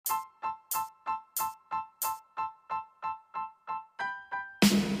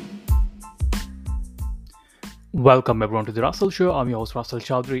Welcome everyone to the Russell Show. I'm your host Russell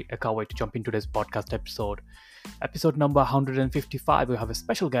Chaudhary. I can't wait to jump into today's podcast episode. Episode number 155, we have a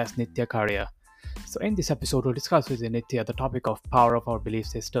special guest, Nithya Karia. So in this episode, we'll discuss with Nithya the topic of power of our belief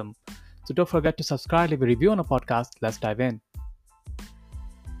system. So don't forget to subscribe, leave a review on our podcast. Let's dive in.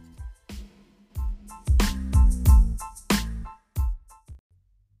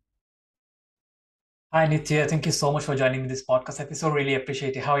 Hi Nithya, thank you so much for joining me this podcast episode. Really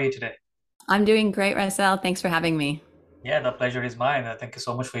appreciate it. How are you today? I'm doing great, Russell. Thanks for having me. Yeah, the pleasure is mine. Thank you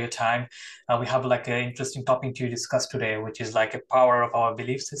so much for your time. We have like an interesting topic to discuss today, which is like a power of our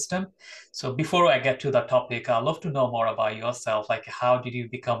belief system. So before I get to the topic, I'd love to know more about yourself. Like, how did you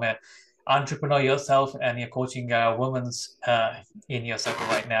become an entrepreneur yourself, and you're coaching women's in your circle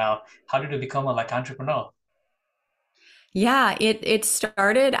right now? How did you become a like entrepreneur? Yeah, it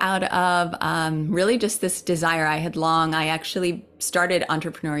started out of really just this desire I had long. I actually started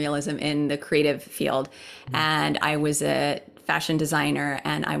entrepreneurialism in the creative field, and I was a fashion designer,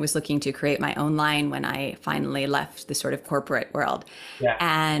 and I was looking to create my own line when I finally left the sort of corporate world. Yeah.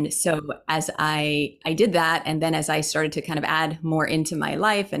 And so as I did that, and then as I started to kind of add more into my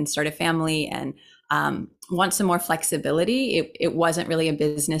life and start a family and want some more flexibility, it wasn't really a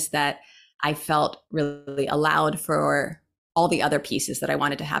business that I felt really allowed for all the other pieces that I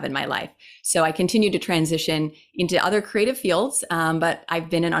wanted to have in my life. So I continued to transition into other creative fields, but I've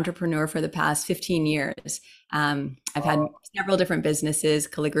been an entrepreneur for the past 15 years. I've had several different businesses,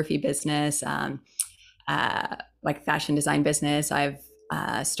 calligraphy business, like fashion design business. I've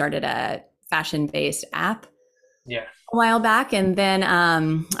started a fashion-based app Yeah. a while back, and then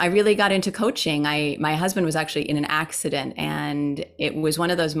I really got into coaching. My husband was actually in an accident, and it was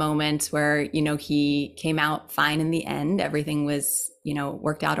one of those moments where he came out fine in the end. Everything was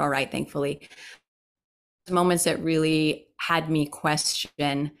worked out all right, thankfully. Moments that really had me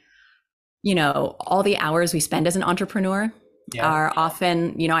question all the hours we spend as an entrepreneur. Yeah. Are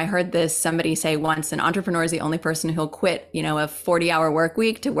often, I heard this somebody say once, an entrepreneur is the only person who'll quit a 40-hour work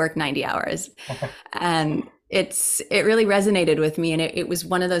week to work 90 hours. And it really resonated with me. And it was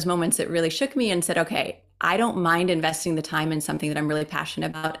one of those moments that really shook me and said, okay, I don't mind investing the time in something that I'm really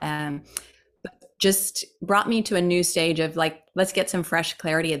passionate about. But just brought me to a new stage of like, let's get some fresh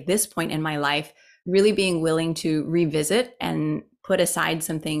clarity at this point in my life, really being willing to revisit and put aside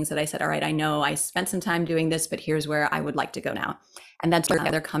some things that I said, all right, I know I spent some time doing this, but here's where I would like to go now. And that's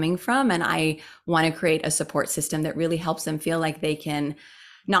where they're coming from. And I want to create a support system that really helps them feel like they can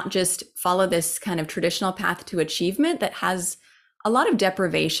not just follow this kind of traditional path to achievement that has a lot of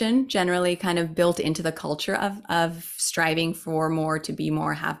deprivation generally kind of built into the culture of striving for more, to be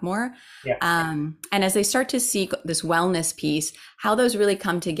more, have more. Yeah. And as they start to seek this wellness piece, how those really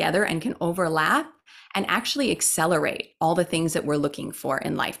come together and can overlap and actually accelerate all the things that we're looking for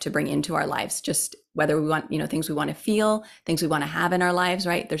in life to bring into our lives, just whether we want, things we want to feel, things we want to have in our lives,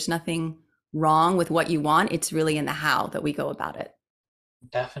 right? There's nothing wrong with what you want. It's really in the how that we go about it.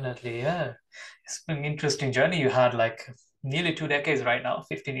 Definitely, yeah. It's been an interesting journey. You had like nearly 2 decades right now,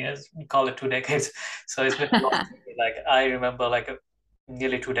 15 years. We call it 2 decades. So it's been a long journey. Like I remember like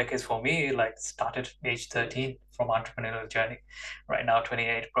nearly 2 decades for me, like started age 13 from entrepreneurial journey. Right now,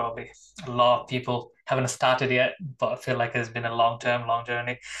 28 probably. A lot of people haven't started yet, but I feel like it's been a long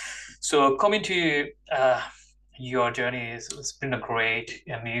journey. So coming to your journey it's been a great,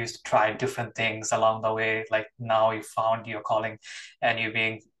 and you've tried different things along the way. Like now you found your calling, and you're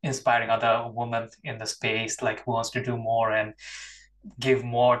being inspiring other women in the space, like who wants to do more and give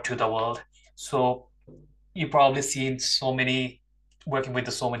more to the world. So you probably seen so many working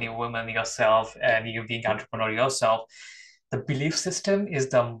with so many women yourself, and you being entrepreneur yourself. The belief system is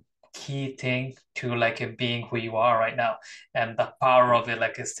the key thing to like being who you are right now, and the power of it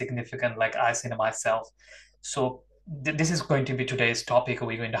like is significant. Like I see in myself. So this is going to be today's topic.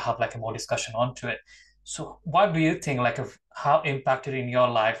 We're going to have like a more discussion onto it. So what do you think like of how impacted in your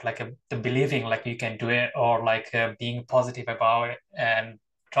life like the believing like you can do it, or like being positive about it and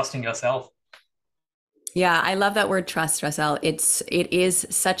trusting yourself? Yeah, I love that word trust, Russell. It is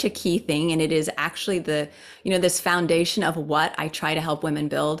such a key thing, and it is actually this foundation of what I try to help women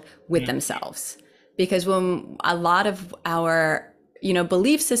build with Mm. themselves. Because when a lot of our,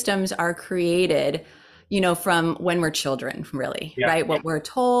 belief systems are created, from when we're children, really, Yeah. right? What we're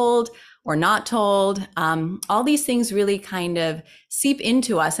told or not told, all these things really kind of seep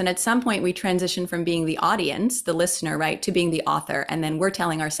into us. And at some point we transition from being the audience, the listener, right, to being the author. And then we're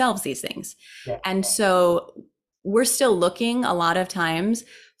telling ourselves these things. Yeah. And so we're still looking a lot of times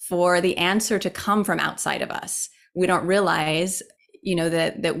for the answer to come from outside of us. We don't realize,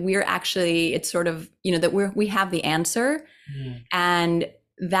 that we're actually, it's sort of, that we have the answer. Mm. And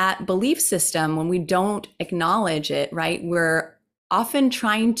that belief system, when we don't acknowledge it, right, we're often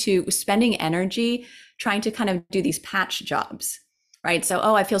spending energy trying to kind of do these patch jobs, right? So,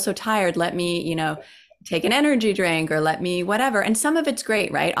 oh, I feel so tired. Let me, take an energy drink, or let me whatever. And some of it's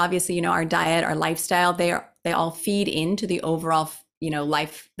great, right? Obviously, our diet, our lifestyle, they all feed into the overall,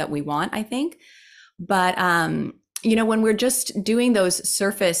 life that we want, I think. But when we're just doing those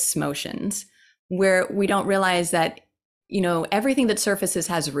surface motions, where we don't realize that, everything that surfaces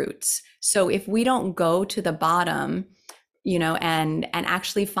has roots. So if we don't go to the bottom, and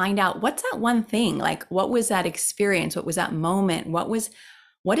actually find out, what's that one thing, like, what was that experience, what was that moment,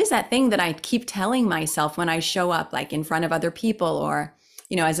 what is that thing that I keep telling myself when I show up, like in front of other people, or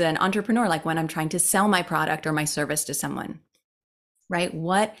as an entrepreneur, like when I'm trying to sell my product or my service to someone, right?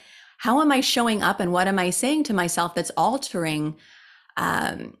 How am I showing up, and what am I saying to myself that's altering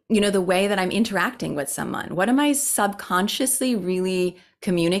the way that I'm interacting with someone? What am I subconsciously really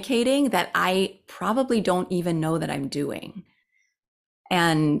communicating that I probably don't even know that I'm doing?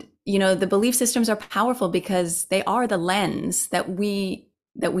 And the belief systems are powerful because they are the lens that we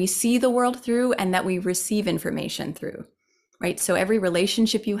see the world through, and that we receive information through, right? So every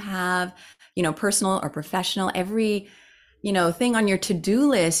relationship you have, personal or professional, every thing on your to-do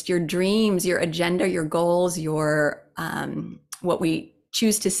list, your dreams, your agenda, your goals, your what we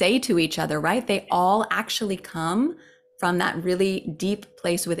choose to say to each other, right? They all actually come from that really deep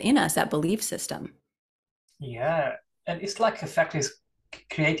place within us, that belief system. Yeah, and it's like effect is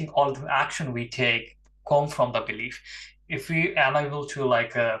creating all the action we take come from the belief. If we am able to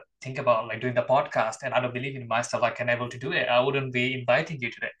like think about like doing the podcast, and I don't believe in myself, I can able to do it, I wouldn't be inviting you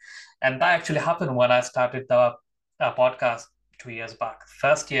today. And that actually happened when I started the podcast 2 years back.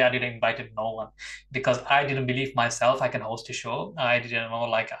 First year I didn't invite no one because I didn't believe myself I can host a show. I didn't know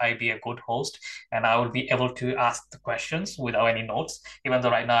like I'd be a good host and I would be able to ask the questions without any notes, even though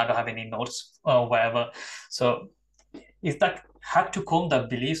right now I don't have any notes or whatever. So is that had to comb the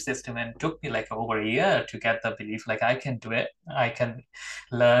belief system, and took me like over a year to get the belief like I can do it, I can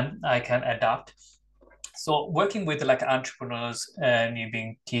learn, I can adapt. So working with like entrepreneurs, and you've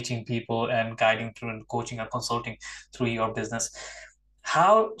been teaching people and guiding through and coaching and consulting through your business,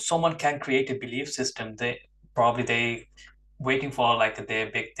 how someone can create a belief system, they waiting for like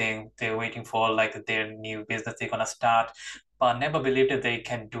their big thing, they're waiting for like their new business they're gonna start, but never believed that they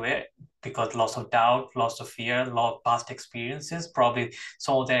can do it because lots of doubt, lots of fear, lot of past experiences. Probably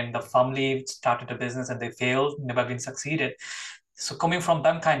some of them, the family started a business and they failed, never been succeeded. So coming from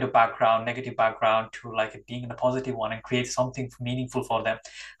that kind of background, negative background, to like being in a positive one and create something meaningful for them,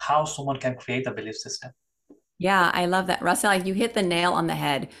 how someone can create the belief system. Yeah, I love that. Russell, you hit the nail on the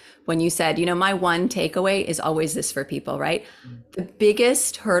head when you said, my one takeaway is always this for people, right? Mm. The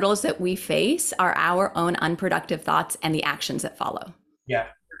biggest hurdles that we face are our own unproductive thoughts and the actions that follow. Yeah.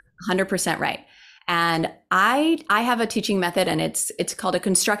 100% right. And I have a teaching method, and it's called a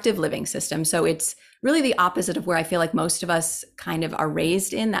constructive living system. So it's really the opposite of where I feel like most of us kind of are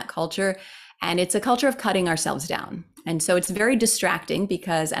raised in that culture. And it's a culture of cutting ourselves down. And so it's very distracting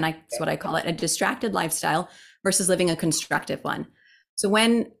because, and that's what I call it, a distracted lifestyle versus living a constructive one. So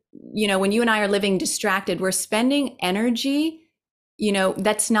when you and I are living distracted, we're spending energy,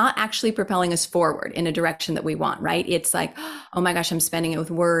 that's not actually propelling us forward in a direction that we want, right? It's like, oh my gosh, I'm spending it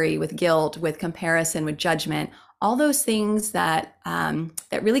with worry, with guilt, with comparison, with judgment, all those things that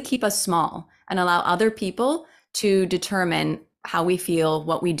that really keep us small and allow other people to determine how we feel,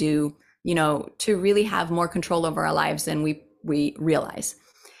 what we do, to really have more control over our lives than we realize.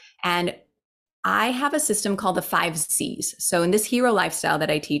 And I have a system called the 5 C's. So in this hero lifestyle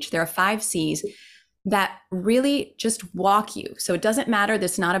that I teach, there are 5 C's that really just walk you. So it doesn't matter.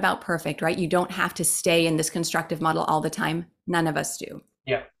 That's not about perfect, right? You don't have to stay in this constructive model all the time. None of us do.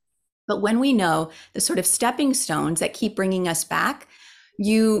 Yeah. But when we know the sort of stepping stones that keep bringing us back,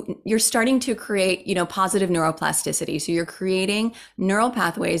 you're starting to create, positive neuroplasticity. So you're creating neural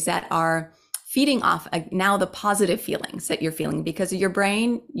pathways that are feeding off now the positive feelings that you're feeling, because your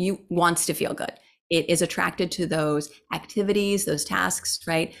brain wants to feel good. It is attracted to those activities, those tasks,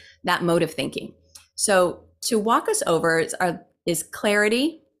 right? That mode of thinking. So to walk us over is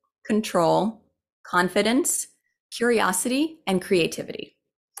clarity, control, confidence, curiosity, and creativity.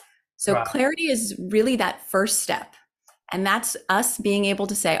 So Right. clarity is really that first step. And that's us being able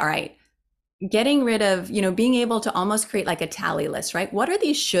to say, all right, getting rid of, being able to almost create like a tally list, right? What are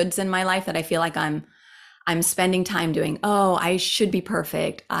these shoulds in my life that I feel like I'm spending time doing? Oh, I should be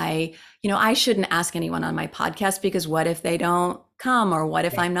perfect. I shouldn't ask anyone on my podcast because what if they don't come, or what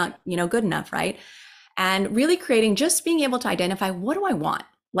if I'm not, good enough, right? And really creating, just being able to identify, what do I want?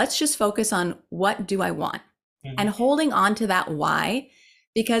 Let's just focus on what do I want, and Mhm. holding on to that why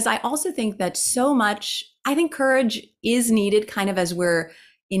because I also think that so much, I think courage is needed kind of as we're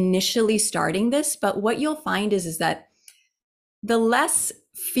initially starting this. But what you'll find is that the less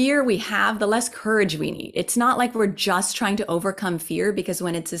fear we have, the less courage we need. It's not like we're just trying to overcome fear, because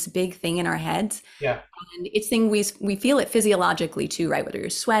when it's this big thing in our heads, Yeah. and it's thing we feel it physiologically too, right? Whether you're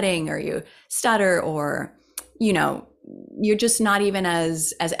sweating or you stutter, or you know, you're just not even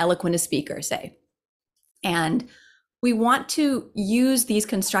as eloquent a speaker, say. And we want to use these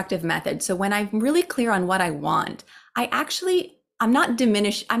constructive methods. So when I'm really clear on what I want, I'm not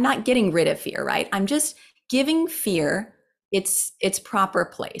diminished, I'm not getting rid of fear, right? I'm just giving fear its proper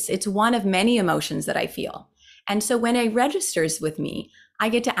place. It's one of many emotions that I feel. And so when it registers with me, I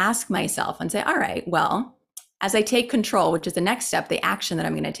get to ask myself and say, all right, well, as I take control, which is the next step, the action that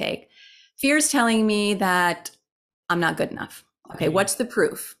I'm going to take, fear is telling me that I'm not good enough. Okay, Yeah. what's the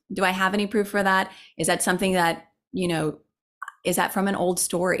proof? Do I have any proof for that? Is that something that, you know, is that from an old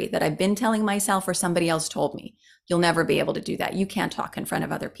story that I've been telling myself or somebody else told me? You'll never be able to do that. You can't talk in front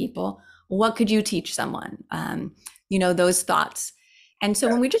of other people. What could you teach someone? Those thoughts. And so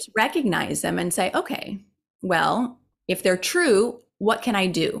when we just recognize them and say, okay, well, if they're true, what can I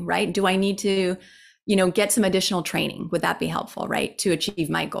do, right? Do I need to, get some additional training? Would that be helpful, right? To achieve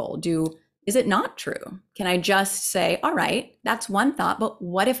my goal? Is it not true? Can I just say, all right, that's one thought, but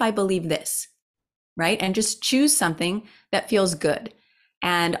what if I believe this? Right? And just choose something that feels good.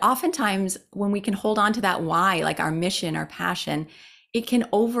 And oftentimes, when we can hold on to that why, like our mission, our passion, it can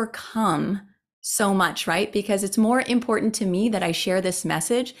overcome so much, right? Because it's more important to me that I share this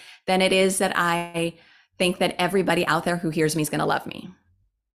message than it is that I think that everybody out there who hears me is going to love me,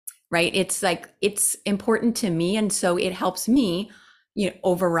 right? It's like, it's important to me. And so it helps me,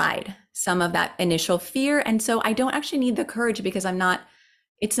 override some of that initial fear. And so I don't actually need the courage, because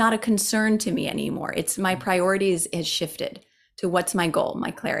it's not a concern to me anymore. It's my priorities has shifted to what's my goal,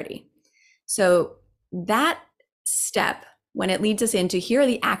 my clarity. So that step, when it leads us into here are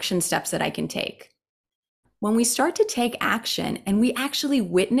the action steps that I can take. When we start to take action and we actually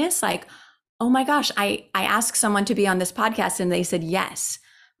witness, like, oh my gosh, I asked someone to be on this podcast and they said yes,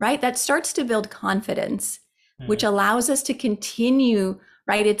 right? That starts to build confidence, which allows us to continue,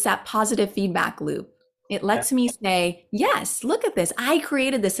 right? It's that positive feedback loop. It Yeah. lets me say, yes, look at this. I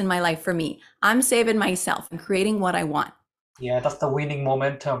created this in my life for me. I'm saving myself and creating what I want. Yeah, that's the winning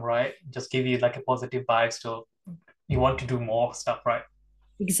momentum, right? Just give you like a positive vibes to you want to do more stuff, right?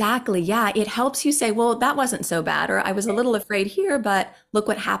 Exactly. Yeah. It helps you say, well, that wasn't so bad, or I was a little afraid here, but look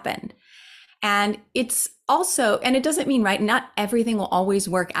what happened. And it's also, and it doesn't mean, right, not everything will always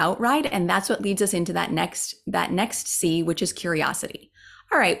work out right. And that's what leads us into that next C, which is curiosity.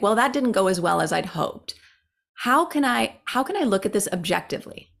 All right, well, that didn't go as well as I'd hoped. How can I look at this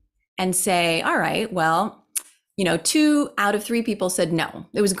objectively and say, all right, well, 2 out of 3 people said no.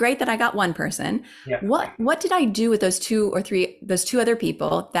 It was great that I got one person. Yeah. What did I do with those two other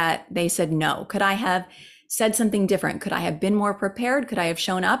people that they said no? Could I have said something different? Could I have been more prepared? Could I have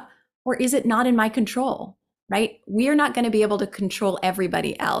shown up? Or is it not in my control? Right? We are not going to be able to control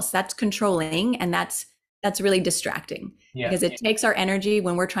everybody else. That's controlling, and that's really distracting, Yeah. because it takes our energy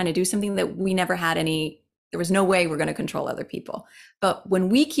when we're trying to do something that we never had any, there was no way we're going to control other people. But when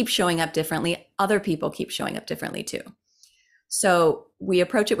we keep showing up differently, other people keep showing up differently too. So we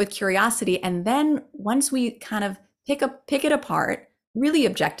approach it with curiosity. And then once we kind of pick it apart, really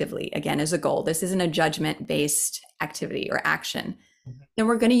objectively, again, as a goal, this isn't a judgment based activity or action, Mhm. then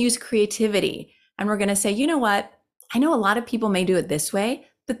we're going to use creativity. And we're going to say, you know what? I know a lot of people may do it this way,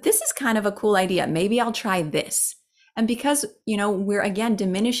 but this is kind of a cool idea. Maybe I'll try this. And because, we're again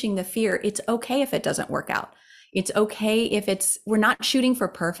diminishing the fear, it's okay if it doesn't work out. It's okay if we're not shooting for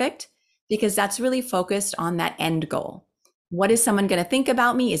perfect, because that's really focused on that end goal. What is someone going to think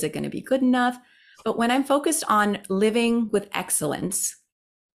about me? Is it going to be good enough? But when I'm focused on living with excellence,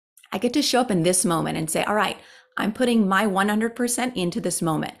 I get to show up in this moment and say, all right, I'm putting my 100% into this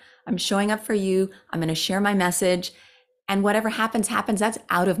moment. I'm showing up for you. I'm going to share my message. And whatever happens, happens. That's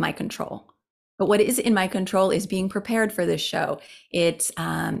out of my control. But what is in my control is being prepared for this show. It's,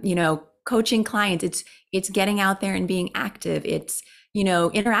 coaching clients. It's getting out there and being active. It's,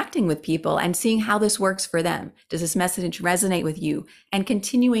 interacting with people and seeing how this works for them. Does this message resonate with you? And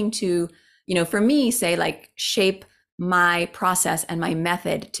continuing to, for me, say, like, shape my process and my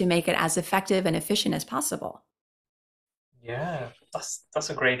method to make it as effective and efficient as possible. Yeah, that's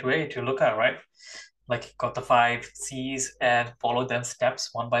a great way to look at it, right? Like you got the 5 C's and follow them steps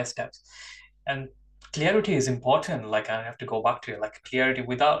one by steps. And clarity is important. Like I have to go back to it. Like clarity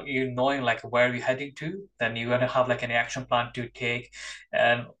without you knowing like where you're heading to, then you're gonna have like an action plan to take.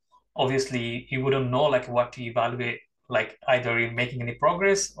 And obviously you wouldn't know like what to evaluate like either you're making any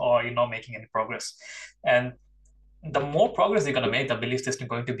progress or you're not making any progress. And the more progress you're going to make, the belief system is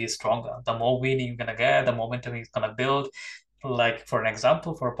going to be stronger. The more winning you're going to get, the momentum is going to build. Like for an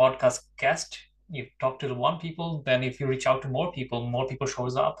example, for a podcast guest, you talk to the one people, then if you reach out to more people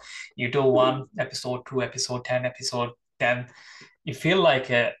shows up. You do one episode, two episode, 10 episode, then you feel like,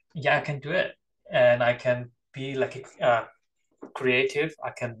 yeah, I can do it. And I can be like creative.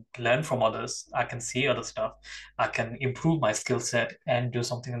 I can learn from others. I can see other stuff. I can improve my skill set and do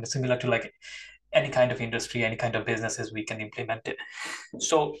something similar to like any kind of industry, any kind of businesses, we can implement it.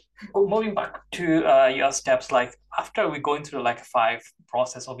 So moving back to your steps, like after we going through like a five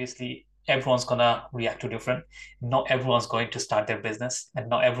process, obviously everyone's gonna react to different. Not everyone's going to start their business, and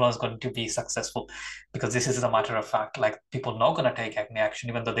not everyone's going to be successful, because this is a matter of fact. Like people not gonna take any action,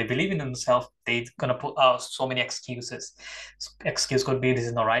 even though they believe in themselves. They're gonna put out so many excuses. Excuse could be this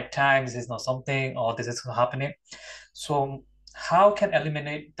is not right time, this is not something, or this is not happening. So how can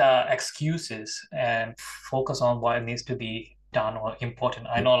eliminate the excuses and focus on what needs to be done or important?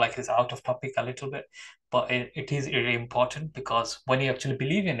 I know like it's out of topic a little bit, but it is really important, because when you actually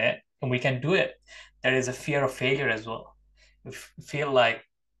believe in it and we can do it, there is a fear of failure as well. We feel like,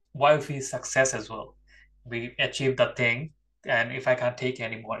 why if we success as well? We achieve the thing, and if I can't take it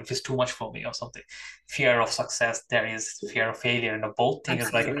anymore, if it's too much for me or something, fear of success, there is fear of failure, and the both thing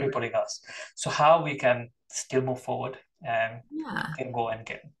is like Absolutely. crippling us. So how we can still move forward and Yeah. can go and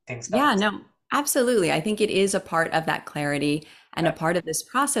get things done. Yeah, no, absolutely. I think it is a part of that clarity and a Yeah. part of this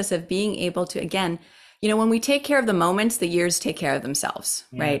process of being able to, again, when we take care of the moments, the years take care of themselves,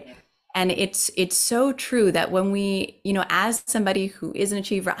 right? Mm. And it's so true that when we, as somebody who is an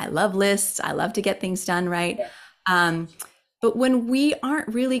achiever, I love lists, I love to get things done, right? Yeah. Um, but when we aren't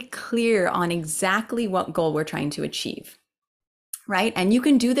really clear on exactly what goal we're trying to achieve, right? And you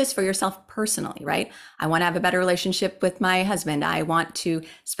can do this for yourself personally, right? I want to have a better relationship with my husband. I want to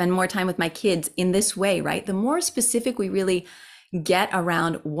spend more time with my kids in this way, right? The more specific we really get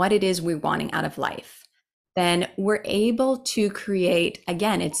around what it is we're wanting out of life, then we're able to create,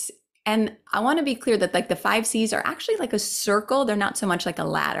 again, and I want to be clear that like the 5 C's are actually like a circle. They're not so much like a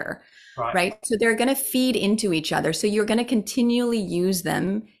ladder, Right. right? So they're going to feed into each other. So you're going to continually use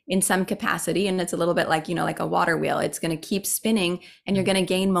them in some capacity. And it's a little bit like, like a water wheel. It's going to keep spinning and you're going to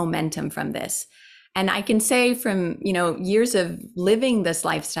gain momentum from this. And I can say from, years of living this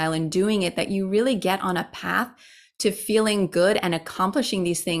lifestyle and doing it, that you really get on a path to feeling good and accomplishing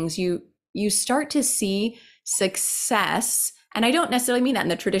these things. You start to see success. And I don't necessarily mean that in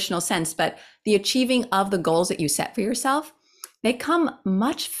the traditional sense, but the achieving of the goals that you set for yourself, they come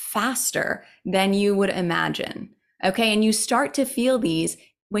much faster than you would imagine. Okay. And you start to feel these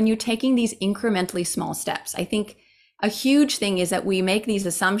when you're taking these incrementally small steps. I think a huge thing is that we make these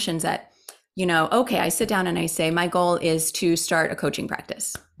assumptions that, okay, I sit down and I say, my goal is to start a coaching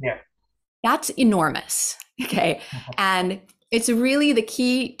practice. Yeah. That's enormous. Okay. And it's really the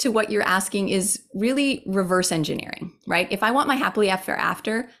key to what you're asking is really reverse engineering, right? If I want my happily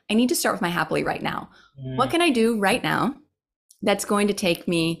after, I need to start with my happily right now. What Mm. can I do right now that's going to take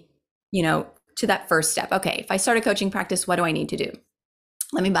me, to that first step? Okay, if I start a coaching practice, what do I need to do?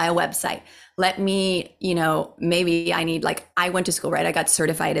 Let me buy a website. Let me, maybe I need, like, I went to school, right? I got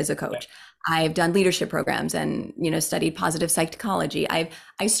certified as a coach. I've done leadership programs and, studied positive psychology.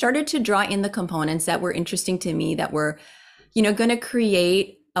 I started to draw in the components that were interesting to me, that were, going to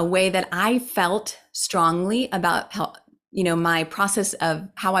create a way that I felt strongly about how, my process of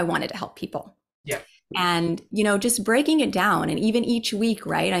how I wanted to help people. Yeah. And, just breaking it down, and even each week,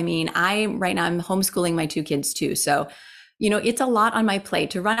 right? I mean, right now I'm homeschooling my 2 kids too. So, it's a lot on my plate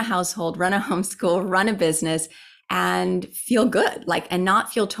to run a household, run a homeschool, run a business, and feel good, and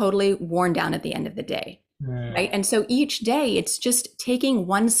not feel totally worn down at the end of the day. Mm. Right. And so each day it's just taking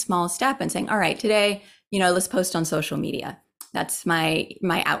one small step and saying, all right, today, let's post on social media. That's my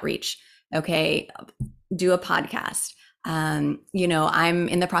outreach. Okay. Do a podcast. I'm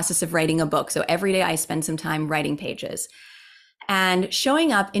in the process of writing a book. So every day I spend some time writing pages and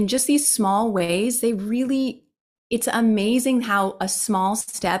showing up in just these small ways. It's amazing how a small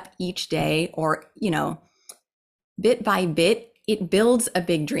step each day, or, bit by bit, it builds a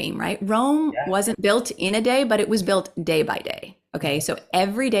big dream, right? Rome wasn't built in a day, but it was built day by day. Okay. So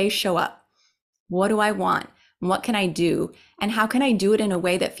every day show up. What do I want? What can I do? And how can I do it in a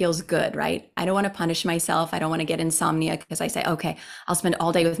way that feels good, right? I don't want to punish myself. I don't want to get insomnia because I say, okay, I'll spend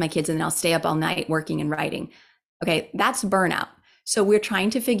all day with my kids and then I'll stay up all night working and writing. Okay, that's burnout. So we're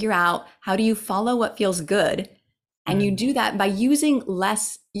trying to figure out, how do you follow what feels good? And you do that by using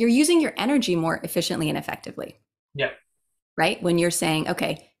less, you're using your energy more efficiently and effectively. Yeah. Right? When you're saying,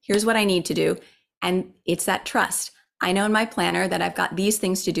 okay, here's what I need to do. And it's that trust. I know in my planner that I've got these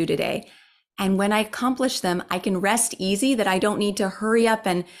things to do today. And when I accomplish them, I can rest easy that I don't need to hurry up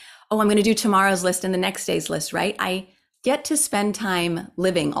and, oh, I'm going to do tomorrow's list and the next day's list, right? I get to spend time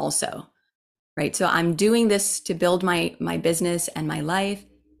living also, right? So I'm doing this to build my business and my life.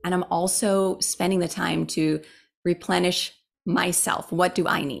 And I'm also spending the time to replenish myself. What do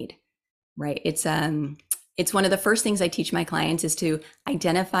I need? Right. It's one of the first things I teach my clients is to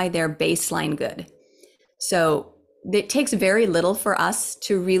identify their baseline good. So it takes very little for us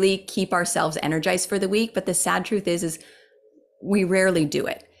to really keep ourselves energized for the week. But the sad truth is we rarely do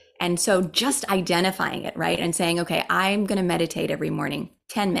it. And so just identifying it, right? And saying, okay, I'm going to meditate every morning,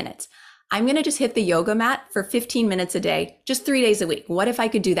 10 minutes. I'm going to just hit the yoga mat for 15 minutes a day, just 3 days a week. What if I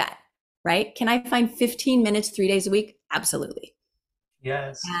could do that? Right? Can I find 15 minutes, 3 days a week? Absolutely.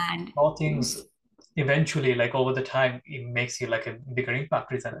 Yes. And All things eventually, like over the time, it makes you like a bigger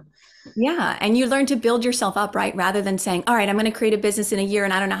impact, isn't it? yeah, and you learn to build yourself up, right? Rather than saying, all right, I'm going to create a business in a year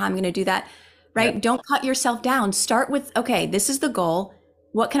and I don't know how I'm going to do that, Yeah, right? Don't cut yourself down. Start with, okay, this is the goal.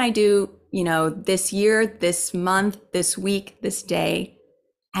 What can I do, this year, this month, this week, this day,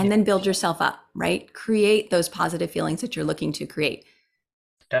 and yeah, then build yourself up, right? Create those positive feelings that you're looking to create.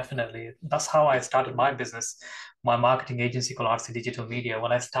 definitely. That's how I started my business, my marketing agency called RC Digital Media.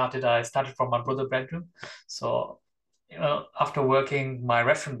 When I started from my brother's bedroom. So, after working my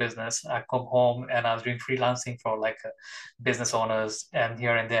restaurant business, I come home and I was doing freelancing for like business owners and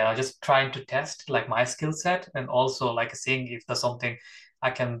here and there. I was just trying to test like my skill set and also like seeing if there's something I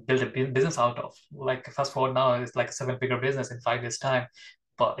can build a business out of. Like fast forward now, it's like a seven-figure business in 5 years' time,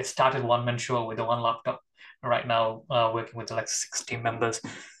 but it started one-man show with a one laptop. Right now, working with like 16 members.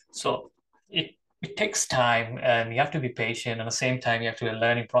 So it takes time and you have to be patient. At the same time, you have to be a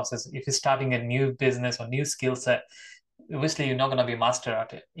learning process. If you're starting a new business or new skill set, obviously you're not going to be a master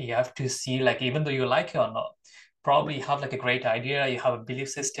at it. You have to see, like, even though you like it or not, probably you have like a great idea, you have a belief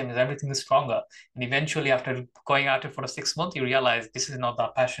system, and everything is stronger. And eventually, after going at it for 6 months, you realize this is not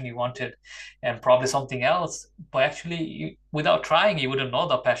that passion you wanted, and probably something else. But actually, without trying, you wouldn't know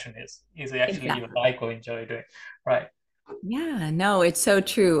that passion is actually you Exactly. like or enjoy doing, right? Yeah, no, it's so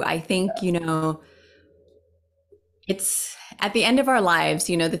true. I think, it's at the end of our lives,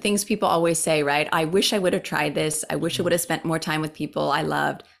 the things people always say, right? I wish I would have tried this. I wish I would have spent more time with people I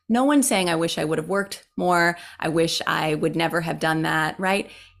loved. No one's saying, I wish I would have worked more. I wish I would never have done that, right?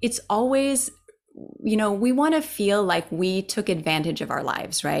 It's always, we want to feel like we took advantage of our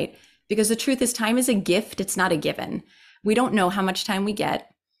lives, right? Because the truth is, time is a gift, it's not a given. We don't know how much time we get.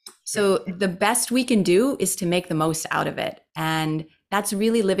 Yeah, So the best we can do is to make the most out of it. And that's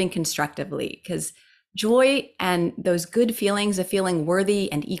really living constructively because joy and those good feelings of feeling worthy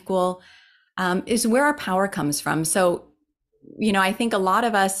and equal is where our power comes from. So, I think a lot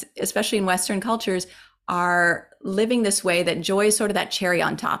of us, especially in Western cultures, are living this way that joy is sort of that cherry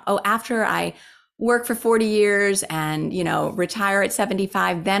on top. Oh, after I work for 40 years and, retire at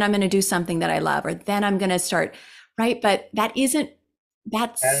 75, then I'm going to do something that I love, or then I'm going to start, right? But that's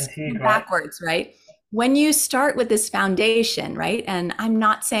guaranteed, right? backwards, right? When you start with this foundation, right? And I'm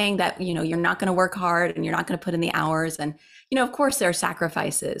not saying that, you're not going to work hard and you're not going to put in the hours. And, of course, there are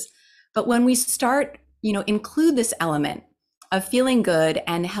sacrifices. But when we start, include this element of feeling good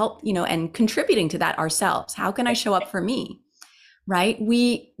and help, and contributing to that ourselves. How can I show up for me? Right?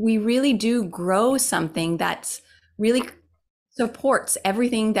 We really do grow something that's really supports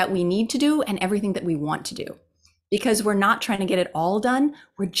everything that we need to do and everything that we want to do because we're not trying to get it all done.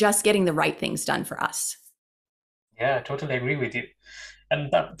 We're just getting the right things done for us. Yeah, I totally agree with you. And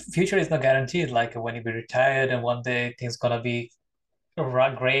that future is not guaranteed. Like when you be retired and one day things gonna be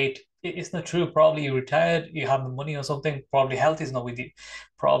great. It's not true. Probably you retired, you have the money or something. Probably health is not with you.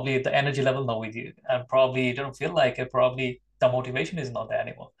 Probably the energy level not with you, and probably you don't feel like it. Probably the motivation is not there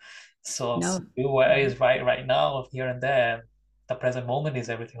anymore. So No. do what is right now, here and there. The present moment is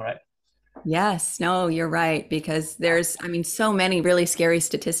everything, right? Yes, no, you're right. Because there's, I mean, so many really scary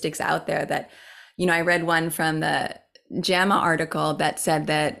statistics out there that, I read one from the JAMA article that said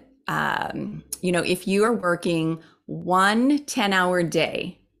that, if you are working 1 10-hour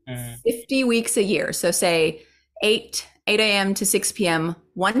day, Mm, 50 weeks a year, so say 8 a.m. to 6 p.m.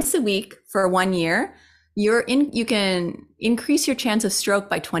 once a week for 1 year, you can increase your chance of stroke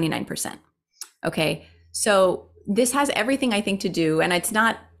by 29%. Okay. So this has everything I think to do. And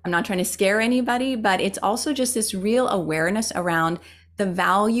I'm not trying to scare anybody, but it's also just this real awareness around the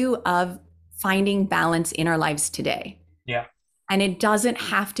value of finding balance in our lives today. yeah, And it doesn't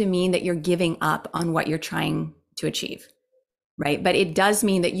have to mean that you're giving up on what you're trying to achieve, right? But it does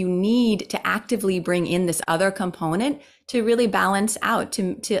mean that you need to actively bring in this other component to really balance out,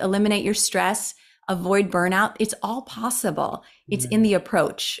 to eliminate your stress, avoid burnout. It's all possible. It's in the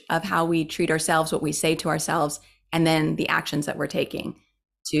approach of how we treat ourselves, what we say to ourselves, and then the actions that we're taking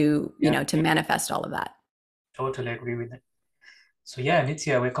to, Yeah, to manifest all of that. totally agree with it. So yeah,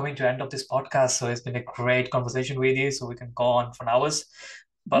 Nithya, we're coming to end of this podcast. So it's been a great conversation with you. So we can go on for hours.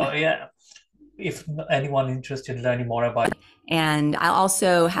 Yeah. But yeah, if anyone interested in learning more about And I'll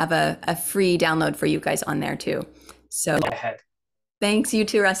also have a free download for you guys on there too. So ahead. thanks, you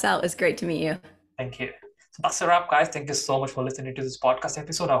too, Russell. It was great to meet you. Thank you. So that's a wrap, guys. Thank you so much for listening to this podcast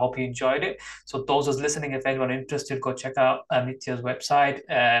episode. I hope you enjoyed it. So those who's listening, if anyone interested, go check out Nithya's website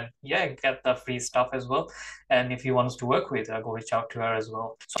and yeah, get the free stuff as well. And if you want us to work with her, go reach out to her as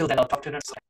well. So till then, I'll talk to you next time.